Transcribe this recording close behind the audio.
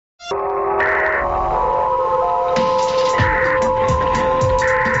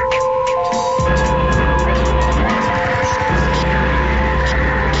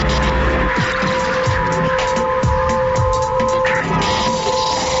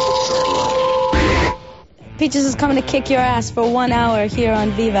Peaches is coming to kick your ass for 1 hour here on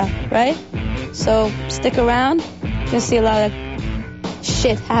Viva, right? So stick around. You're gonna see a lot of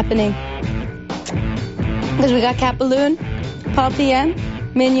shit happening. Because we got Capaloon, Paul PM,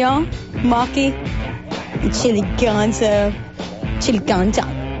 Mignon, Maki, and Chilli Gonzales. Chilli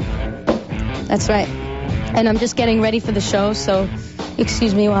Gonzales. That's right. And I'm just getting ready for the show, so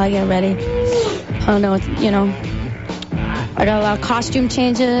excuse me while I get ready. I don't know, I got a lot of costume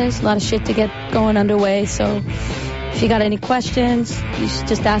changes, a lot of shit to get going underway, so if you got any questions, you should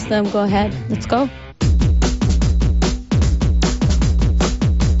just ask them. Go ahead. Let's go.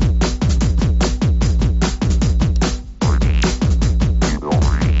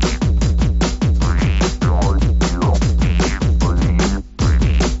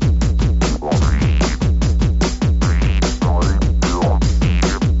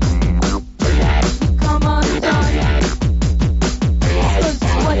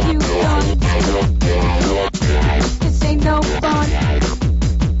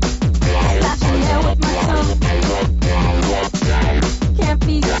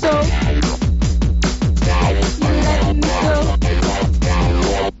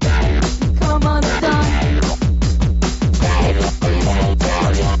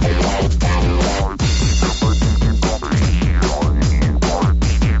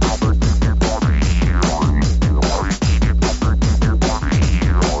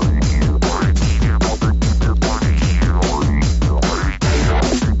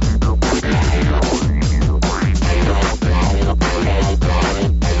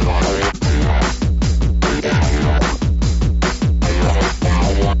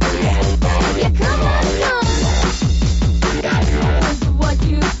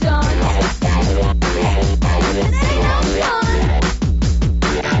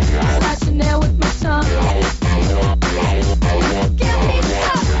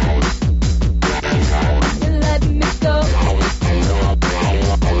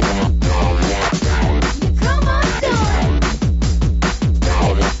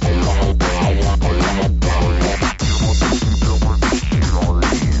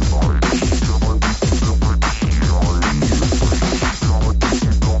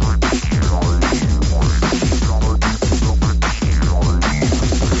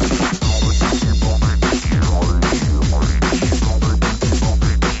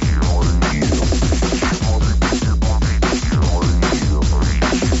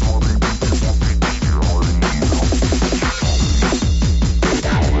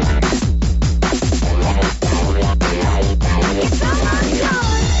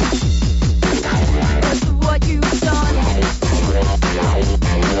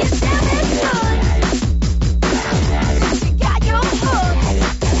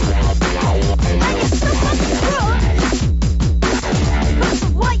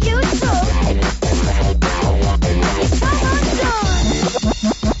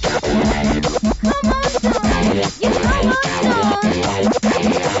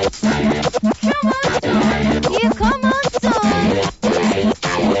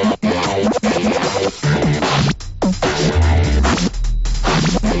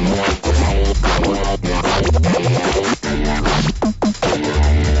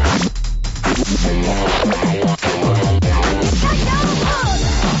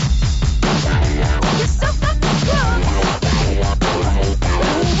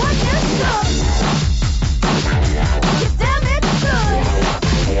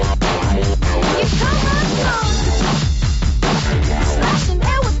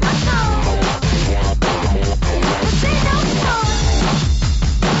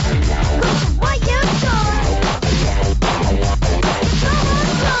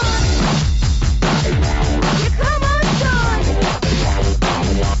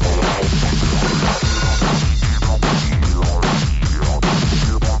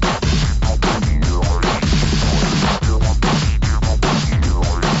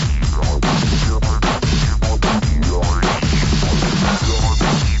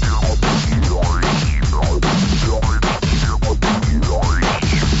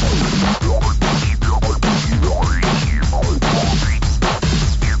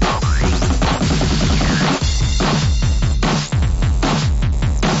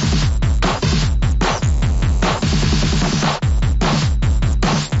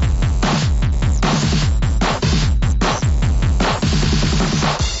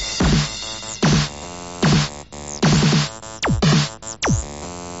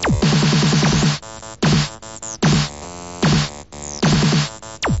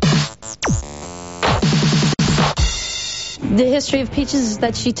 The history of Peaches is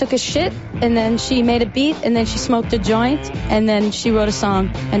that she took a shit, and then she made a beat, and then she smoked a joint, and then she wrote a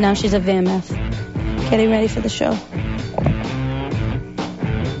song, and now she's a VMF. getting ready for the show.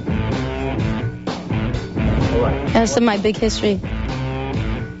 That's my big history.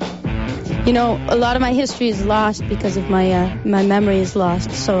 You know, a lot of my history is lost because of my memory is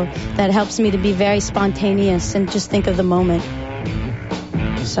lost. So that helps me to be very spontaneous and just think of the moment.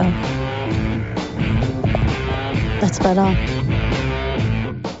 So that's about all.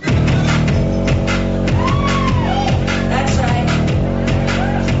 That's right.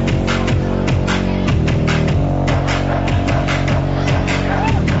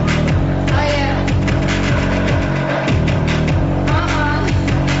 Oh yeah.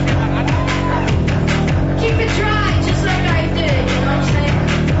 Keep it dry, just like I did, you know what I'm saying?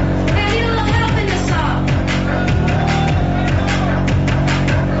 I need a little help in this song.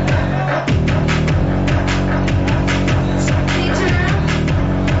 Can you turn around?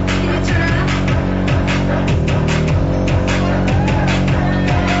 Can you turn around?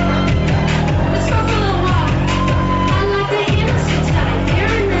 Let's go for a little walk. I like the innocent type.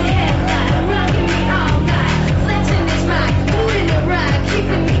 You're in the headlight, rocking me all night. Flexing this mic, moving it right,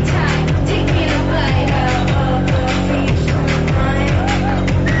 keeping me tight. Taking a bite out of the feast of mine.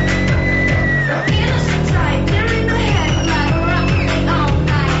 Innocent type, you're in the headlight, rocking me all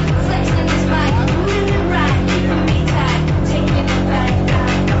night. Flexing this mic, moving it right, keeping me tight. Taking a bite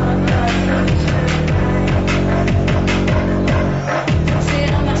out of the feast of mine. Sit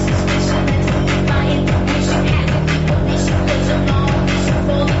on my suspicion and my information. Having people issue, there's a long issue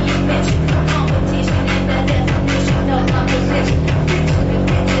for the invention. Competition and the definition of my position. Fiction and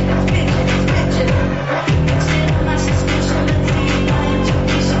fiction, it's fiction, it's fiction. Sit on my suspicion and my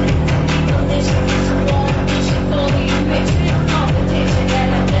intuition. People issue, there's a long issue for the invention. Competition and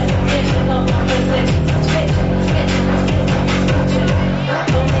the definition of my position. It's fiction, it's fiction, it's fiction, it's fiction.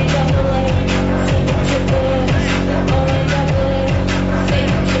 Only double A, single triple S. Only double A,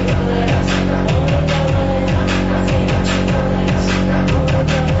 single triple S. Only double A, single triple S. Only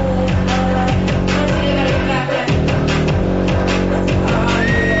double A. Alright, let's see, I gotta get back there. Oh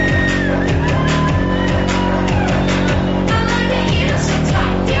yeah. I like the innocent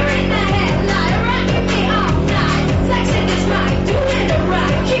type. You're in the headlight, rocking me all night. Flexing this mic, doing it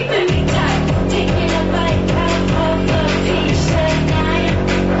right, keeping me tight. Taking a bite out of the peach tonight.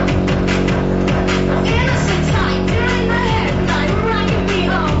 Innocent type, you're in the headlight, rocking me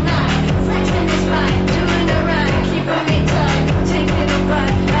all night. Flexing this mic, doing it right, keeping me tight. Taking a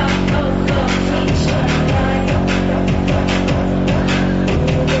bite out of the peach tonight.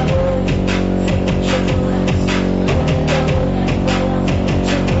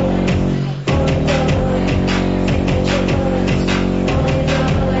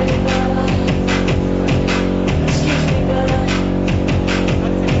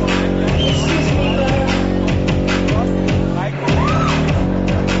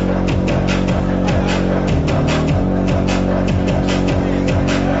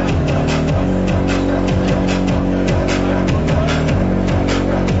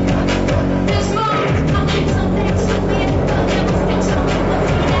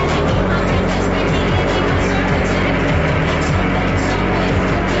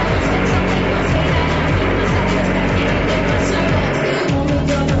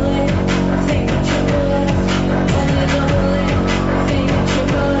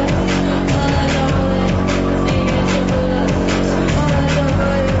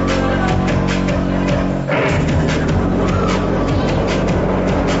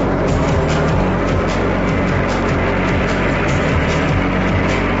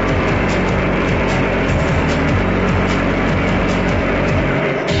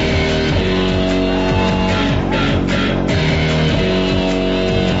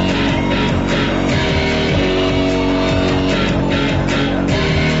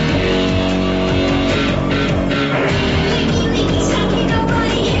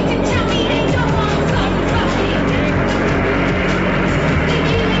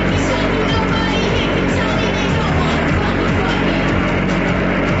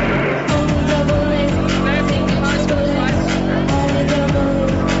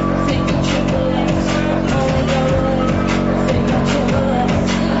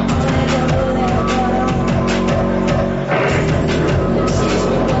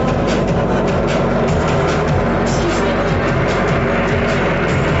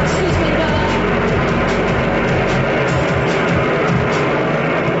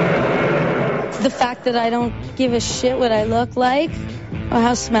 That I don't give a shit what I look like or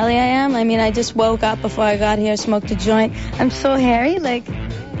how smelly I am. I mean, I just woke up before I got here, smoked a joint. I'm so hairy, like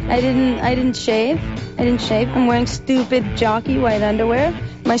I didn't shave. I'm wearing stupid jockey white underwear.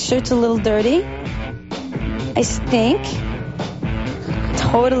 My shirt's a little dirty. I stink.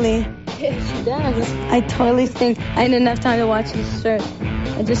 Totally She does. I totally think I didn't have time to watch this shirt.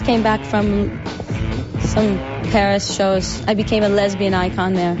 I just came back from some Paris shows. I became a lesbian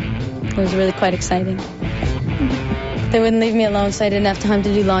icon there. It was really quite exciting. They wouldn't leave me alone, so I didn't have time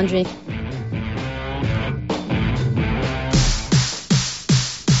to do laundry.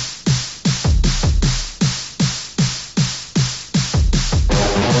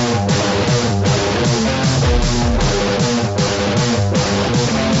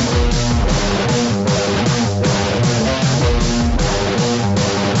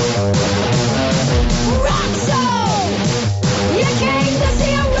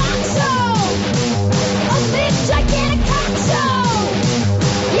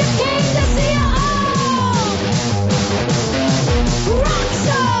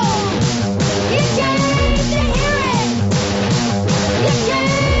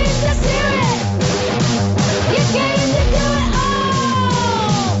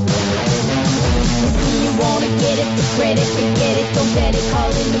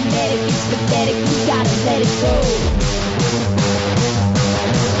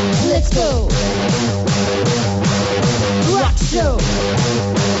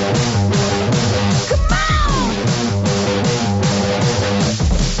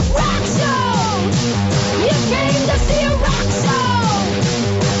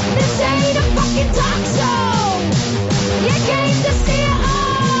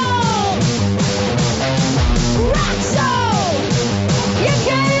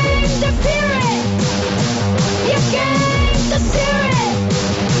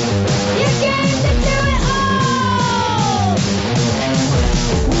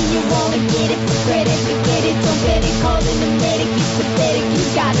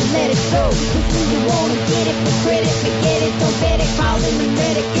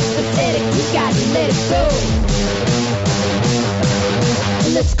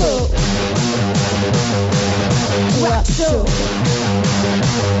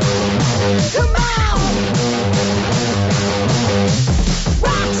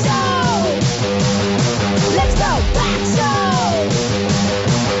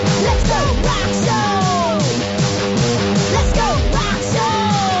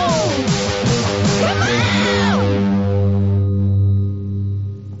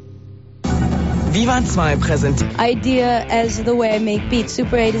 Viva 2 präsentiert. Idea as the way I make beats.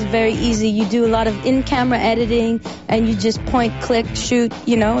 Super 8 is very easy. You do a lot of in-camera editing, and you just point, click, shoot,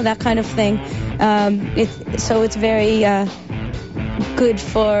 you know, that kind of thing. So it's very good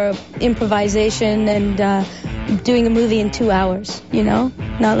for improvisation and doing a movie in 2 hours, you know?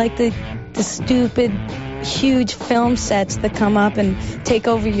 Not like the stupid, huge film sets that come up and take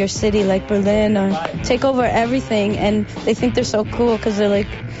over your city like Berlin or take over everything, and they think they're so cool because they're like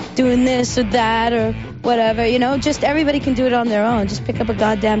doing this or that or whatever, you know? Just everybody can do it on their own. Just pick up a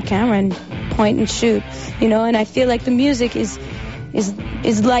goddamn camera and point and shoot, you know? And I feel like the music is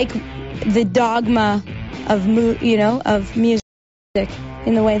like the dogma of of music,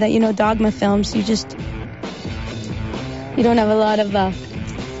 in the way that, you know, dogma films, you don't have a lot of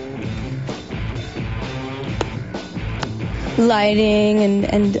lighting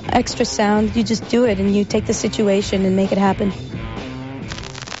and extra sound. You just do it, and you take the situation and make it happen.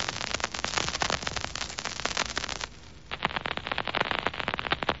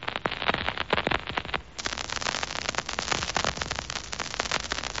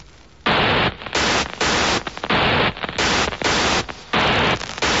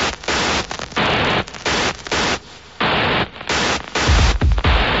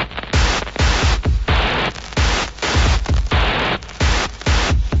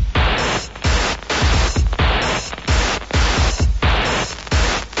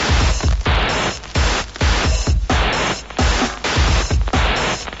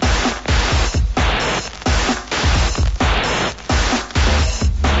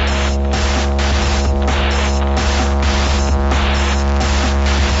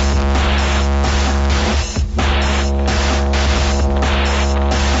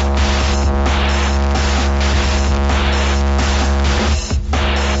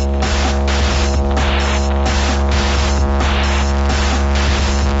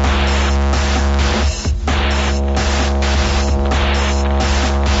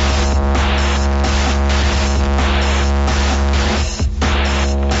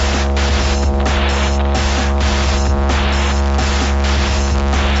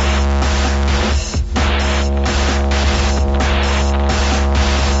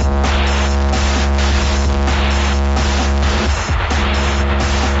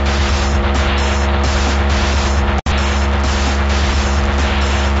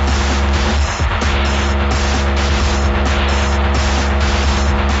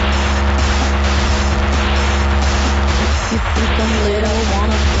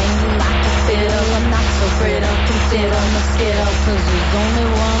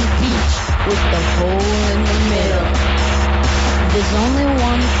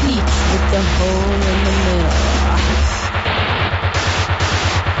 one peach with the hole in the middle.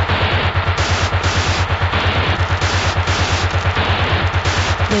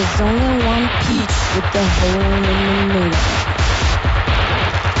 There's only one peach with the hole in the middle.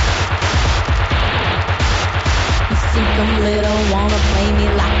 You think I'm little, wanna play me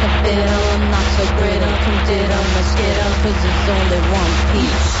like a fiddle. I'm not so brittle, come diddle my skittle. 'Cause there's only one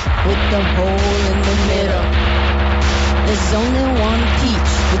peach with the hole in the middle. There's only one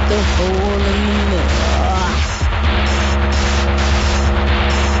peach with the hole in the middle.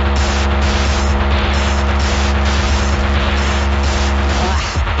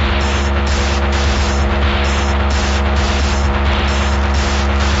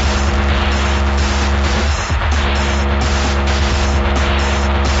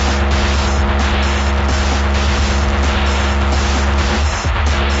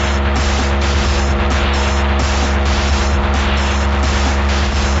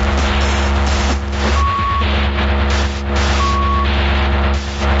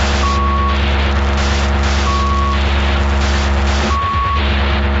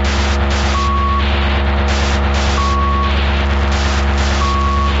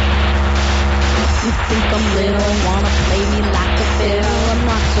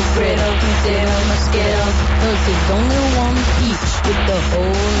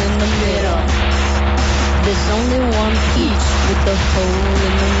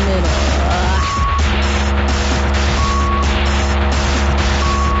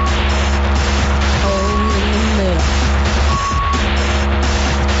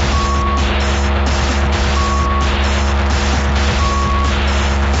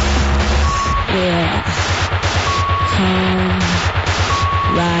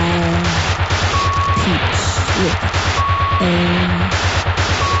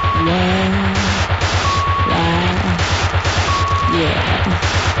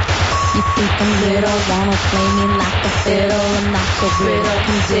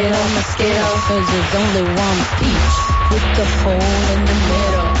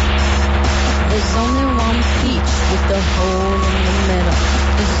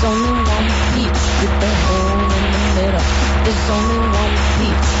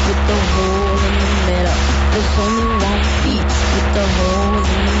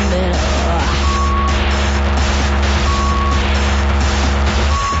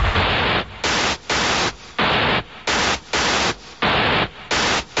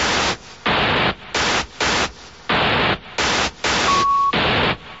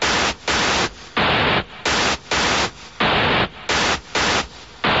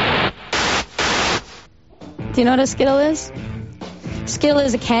 Do you know what a Skittle is? Skittle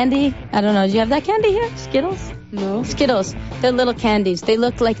is a candy. I don't know. Do you have that candy here? Skittles? No. Skittles. They're little candies. They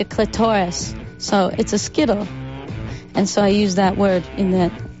look like a clitoris. So it's a Skittle. And so I use that word in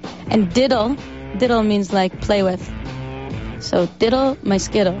that. And diddle. Diddle means like play with. So diddle my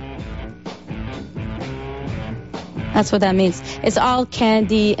Skittle. That's what that means. It's all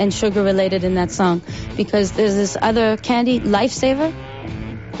candy and sugar related in that song. Because there's this other candy, Lifesaver.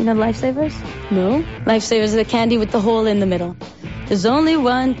 You know Lifesavers? No. Lifesavers is a candy with the hole in the middle. There's only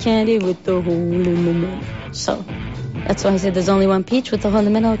one candy with the hole in the middle. So that's why I said there's only one peach with the hole in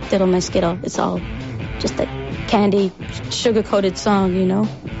the middle. Diddle my Skittle. It's all just a candy, sugar-coated song, you know?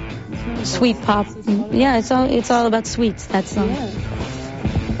 Sweet pop. Yeah, it's all about sweets, that song. Yeah.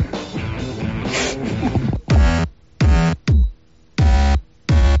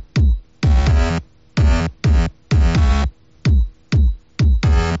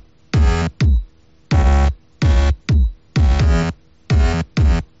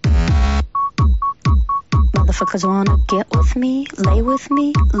 Motherfuckers wanna get with me, lay with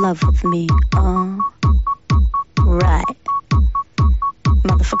me, love with me, right.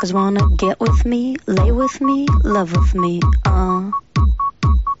 Motherfuckers wanna get with me, lay with me, love with me,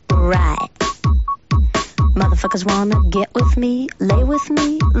 right. Motherfuckers wanna get with me, lay with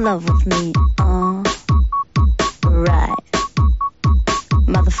me, love with me, right.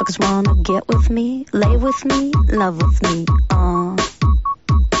 Motherfuckers wanna get with me, lay with me, love with me,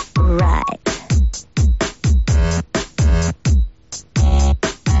 right.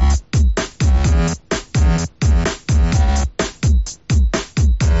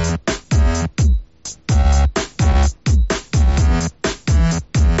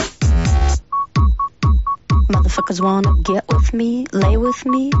 Motherfuckers wanna get with me, lay with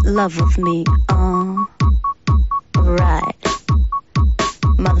me, love with me, right.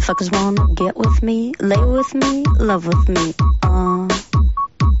 Motherfuckers wanna get with me, lay with me, love with me,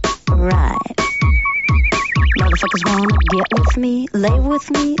 right. Motherfuckers wanna get with me, lay with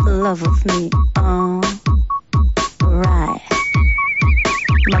me, love with me, right.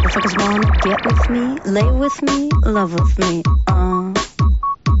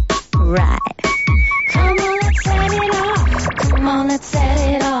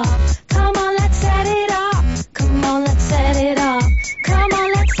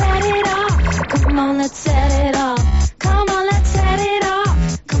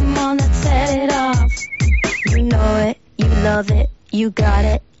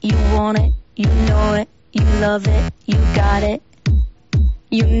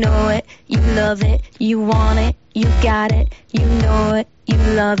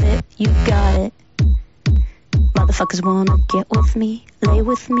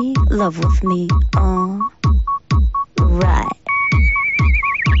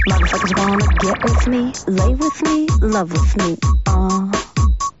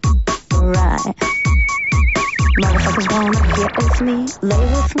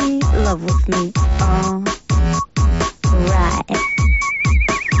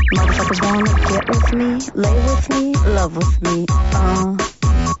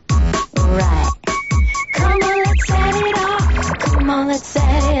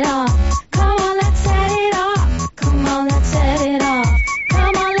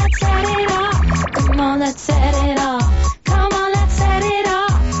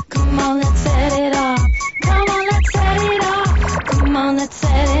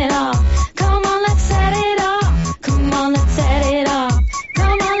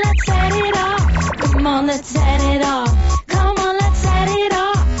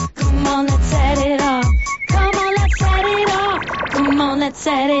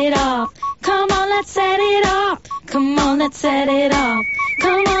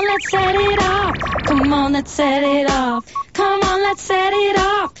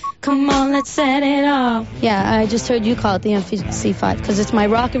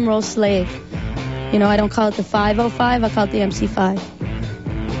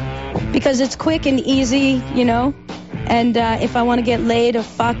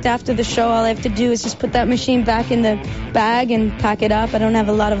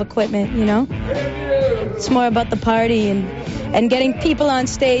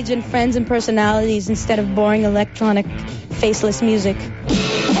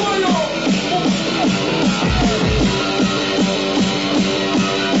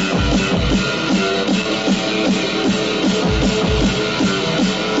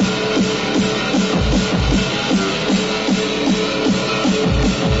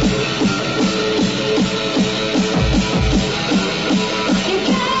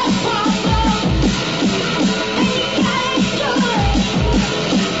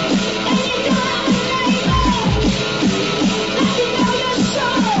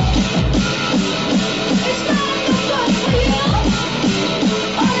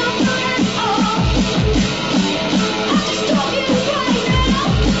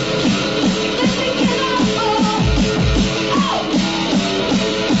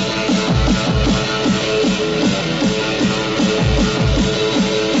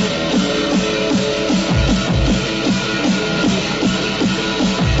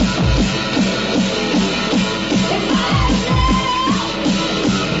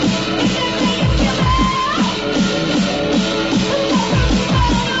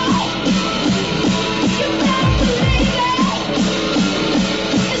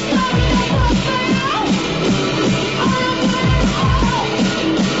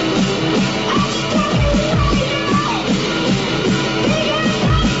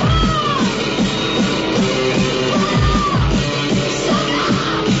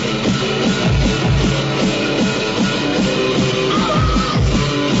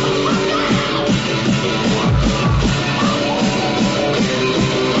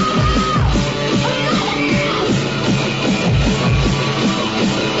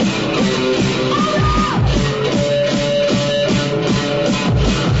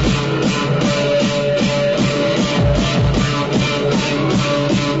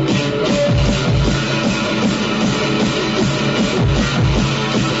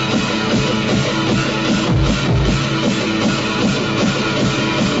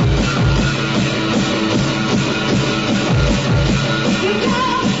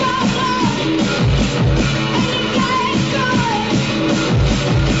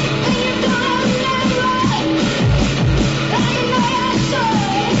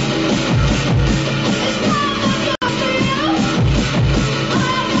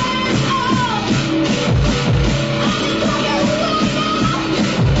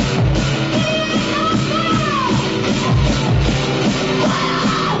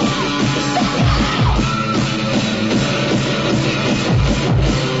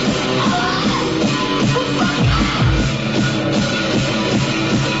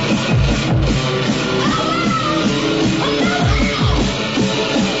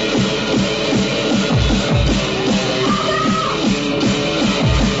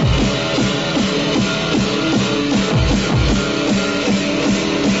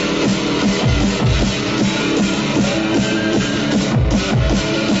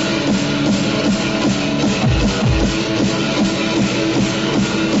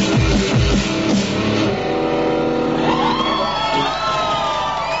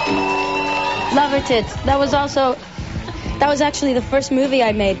 Lover Tits. That was actually the first movie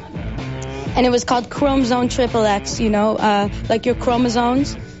I made. And it was called Chromosome XXX, you know, like your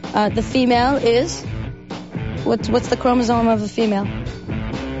chromosomes. The female is, what's the chromosome of a female?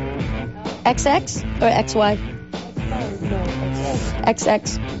 XX or XY?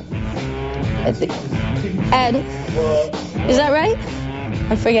 XX. Ed, is that right?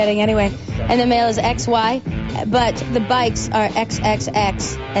 I'm forgetting anyway. And the male is XY, but the bikes are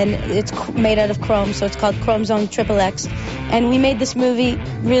XXX, and it's made out of chrome, so it's called Chromosome XXX. And we made this movie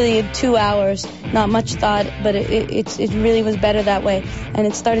really in 2 hours, not much thought, but it really was better that way. And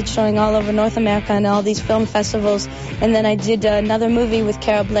it started showing all over North America and all these film festivals. And then I did another movie with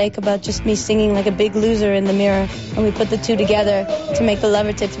Carol Blake about just me singing like a big loser in the mirror, and we put the two together to make the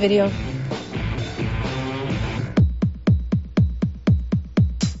Lover Tits video.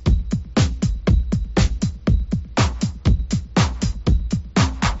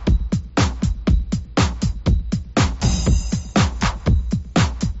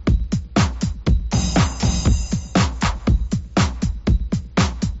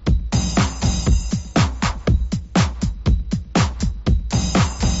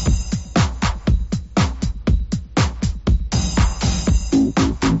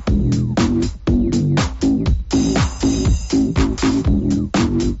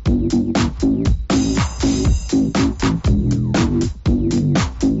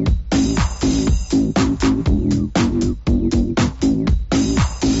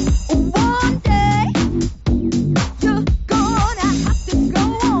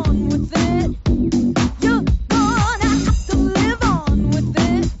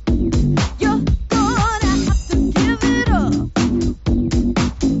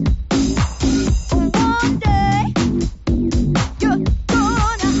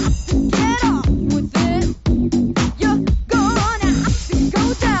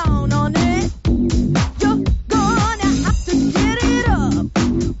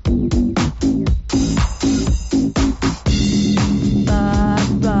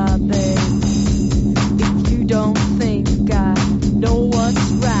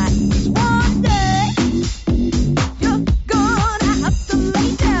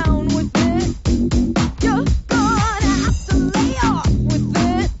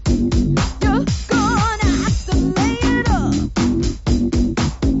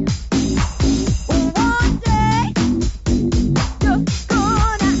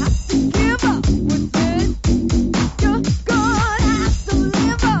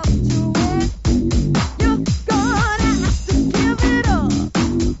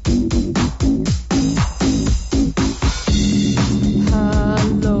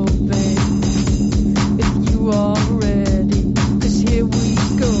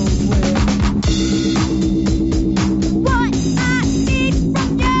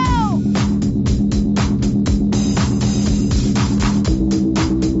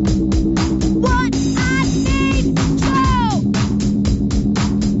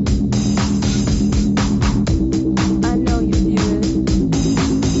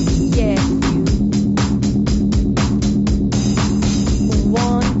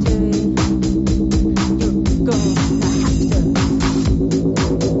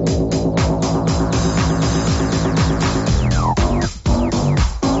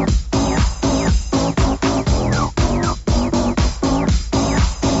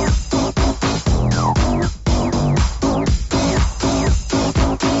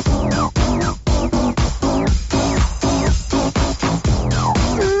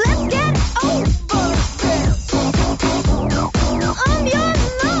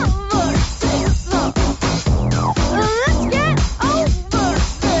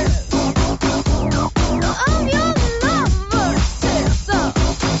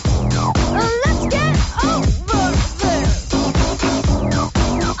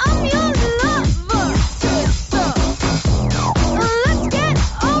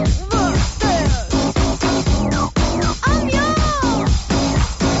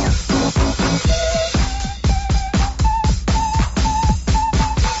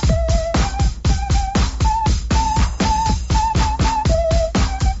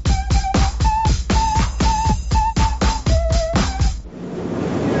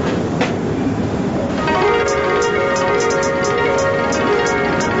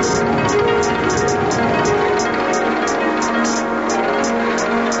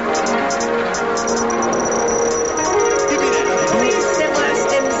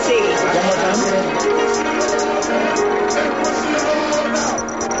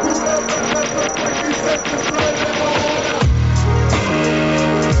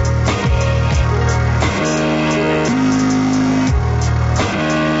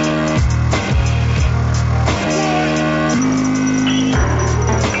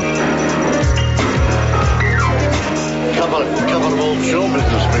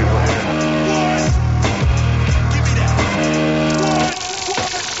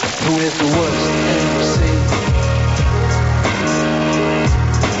 is the worst MC?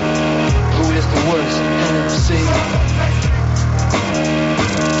 Who is the worst MC?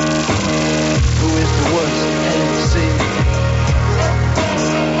 Who is the worst MC?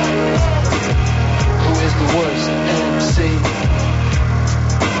 Who is the worst MC?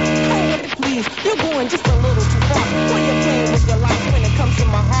 Please, you're going just a little too far. When you're playing with your life, when it comes to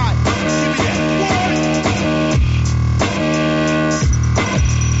my heart.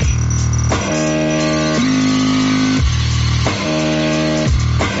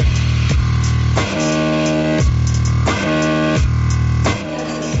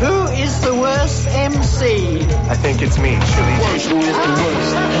 Who is the worst MC? I think it's me, Chilli. Who is the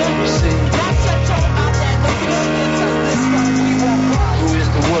worst MC? Who is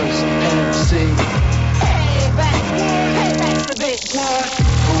the worst MC?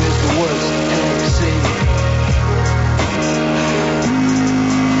 Who is the worst MC?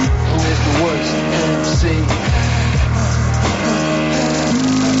 Who is the worst MC?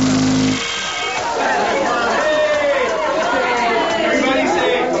 Everybody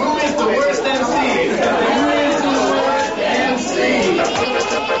say, who is the worst MC? Who is the worst MC?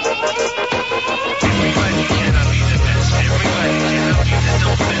 Everybody cannot be the best. Everybody cannot be the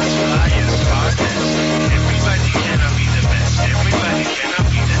dopest, flyest, hardest. Everybody cannot be the best. Everybody cannot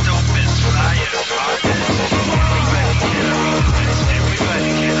be the dopest, flyest, hardest. Everybody cannot be the best. Everybody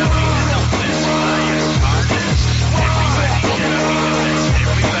cannot be the dopest, flyest, hardest. Everybody cannot be the best.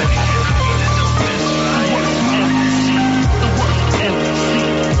 Everybody cannot be the dopest, flyest, hardest. The worst MC.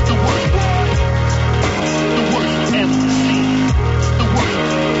 The worst. The worst MC. The worst.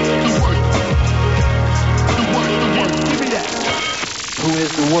 The worst. The worst. The worst. Give me that. Who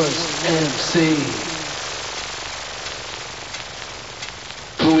is the worst MC?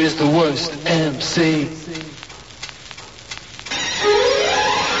 Who is the worst MC?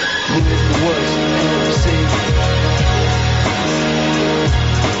 Who is the worst MC?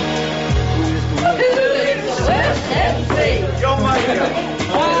 Who is the worst MC? Yo, Micah.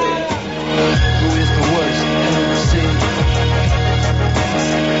 Who is the worst MC?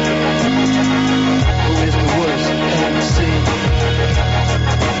 Who is the worst MC?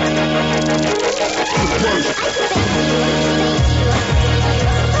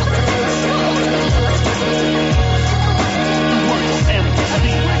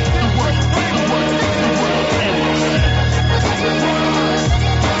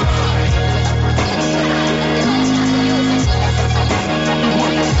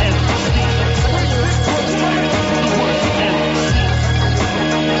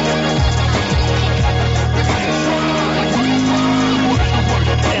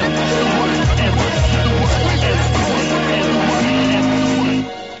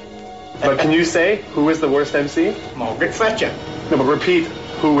 But can you say, who is the worst MC? Margaret Thatcher. No, but repeat,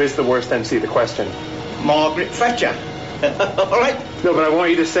 who is the worst MC, the question. Margaret Thatcher. All right. No, but I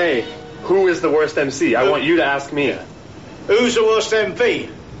want you to say, who is the worst MC? I want you to ask me. Who's the worst MP?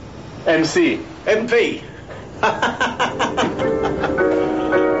 MC. MP.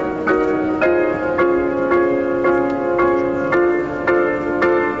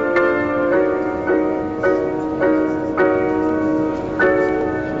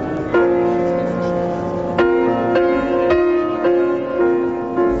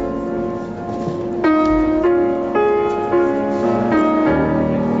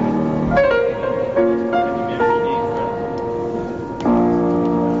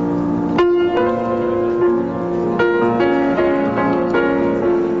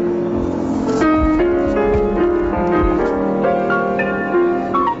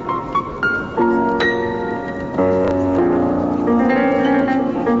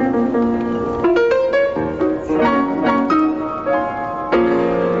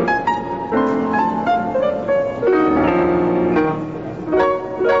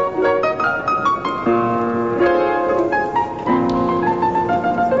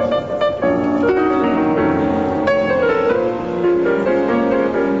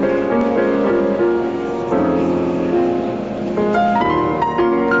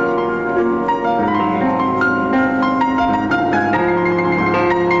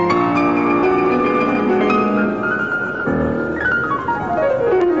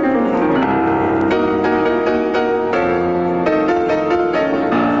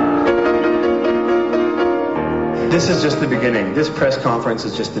 This is just the beginning. This press conference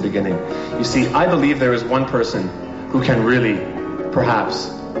is just the beginning. You see, I believe there is one person who can really, perhaps,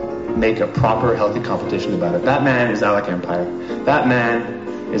 make a proper, healthy competition about it. That man is Alec Empire. That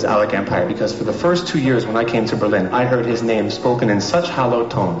man is Alec Empire, because for the first 2 years when I came to Berlin, I heard his name spoken in such hallowed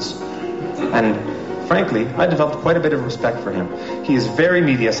tones. And frankly, I developed quite a bit of respect for him. He is very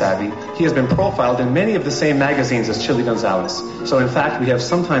media savvy. He has been profiled in many of the same magazines as Chilli Gonzales. So in fact, we have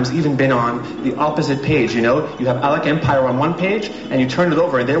sometimes even been on the opposite page, you know? You have Alec Empire on one page, and you turn it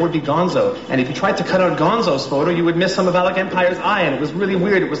over, and there would be Gonzo. And if you tried to cut out Gonzo's photo, you would miss some of Alec Empire's eye, and it was really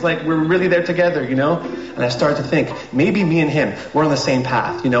weird. It was like we're really there together, you know? And I started to think, maybe me and him, we're on the same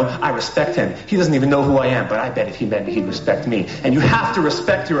path, you know? I respect him. He doesn't even know who I am, but I bet if he met me, he'd respect me. And you have to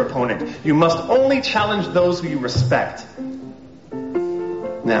respect your opponent. You must only challenge those who you respect.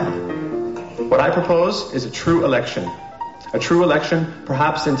 Now, what I propose is a true election. A true election,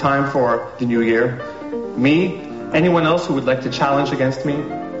 perhaps in time for the new year. Me, anyone else who would like to challenge against me,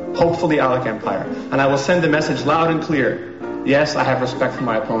 hopefully Alec Empire. And I will send the message loud and clear. Yes, I have respect for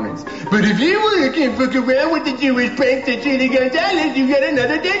my opponents. But if you can't fuck around with the Jewish pranks at Chilli Gonzales, you got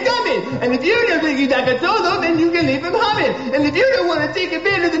another day coming. And if you don't think he's like a solo, then you can leave him humming. And if you don't want to take it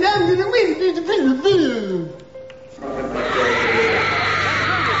better, then I'm going to win.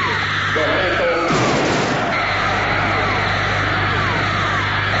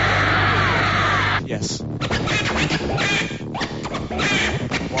 Yes. 1,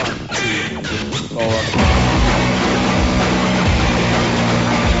 2, 3, 4.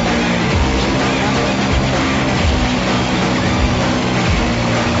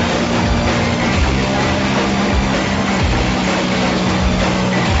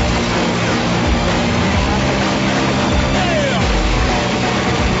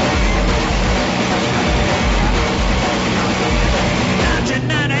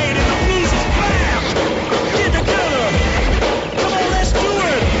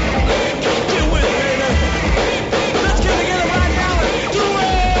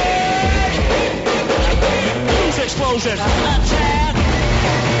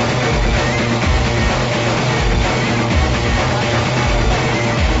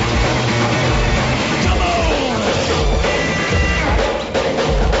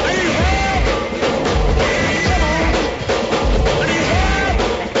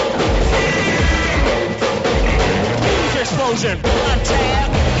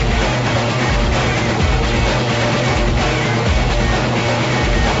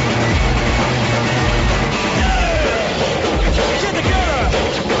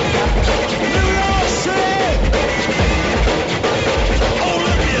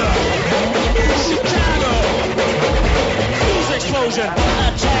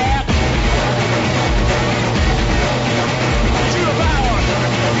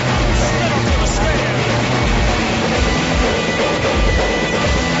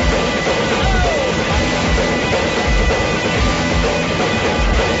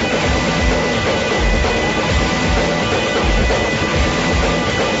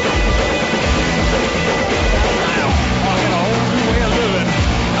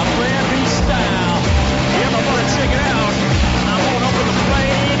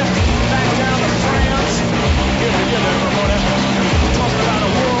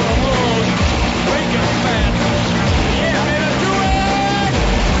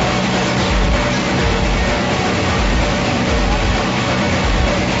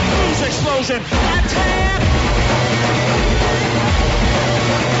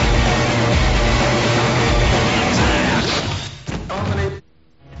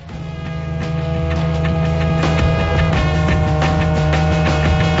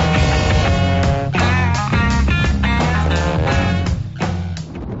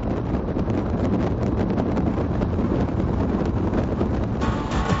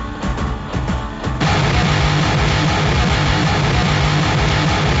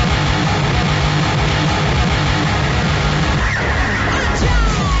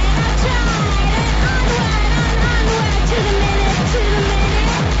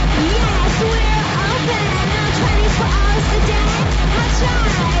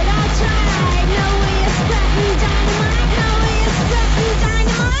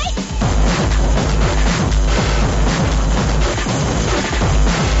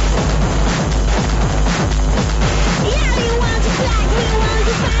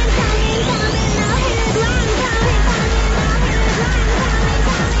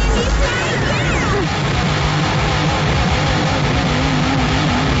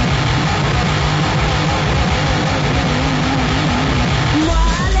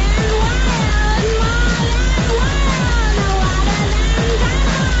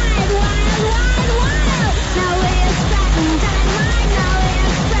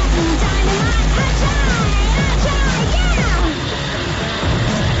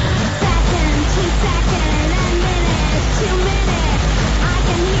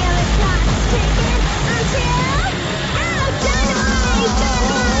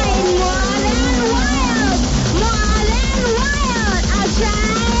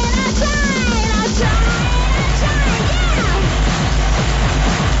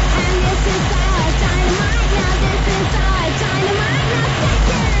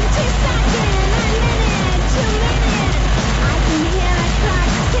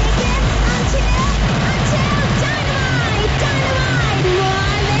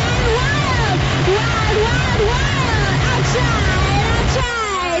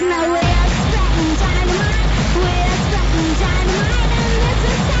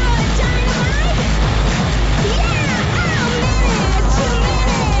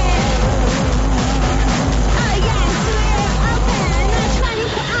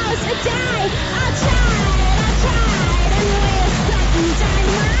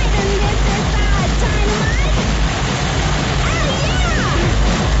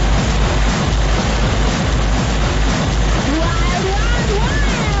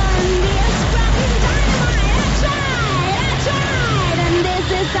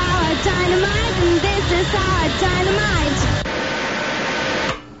 is our dynamite, and this is our dynamite.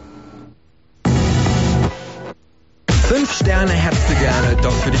 5 Sterne hättest du gerne,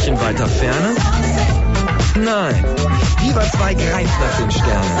 doch für dich in weiter Ferne? Nein. Viva 2 greift nach den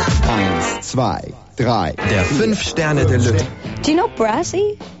Sternen. 1, 2, 3. Der 5 Sterne Deluxe. Do you know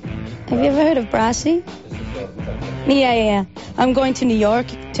Brassy? Have you ever heard of Brassy? Yeah. I'm going to New York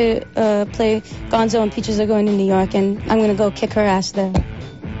to play. Gonzo and Peaches are going to New York, and I'm going to go kick her ass there.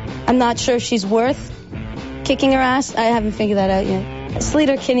 I'm not sure if she's worth kicking her ass. I haven't figured that out yet. Sleet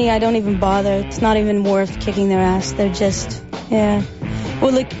or Kinney, I don't even bother. It's not even worth kicking their ass. They're just, yeah.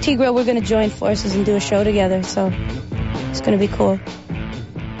 Well, like Tigre, we're going to join forces and do a show together, so it's going to be cool.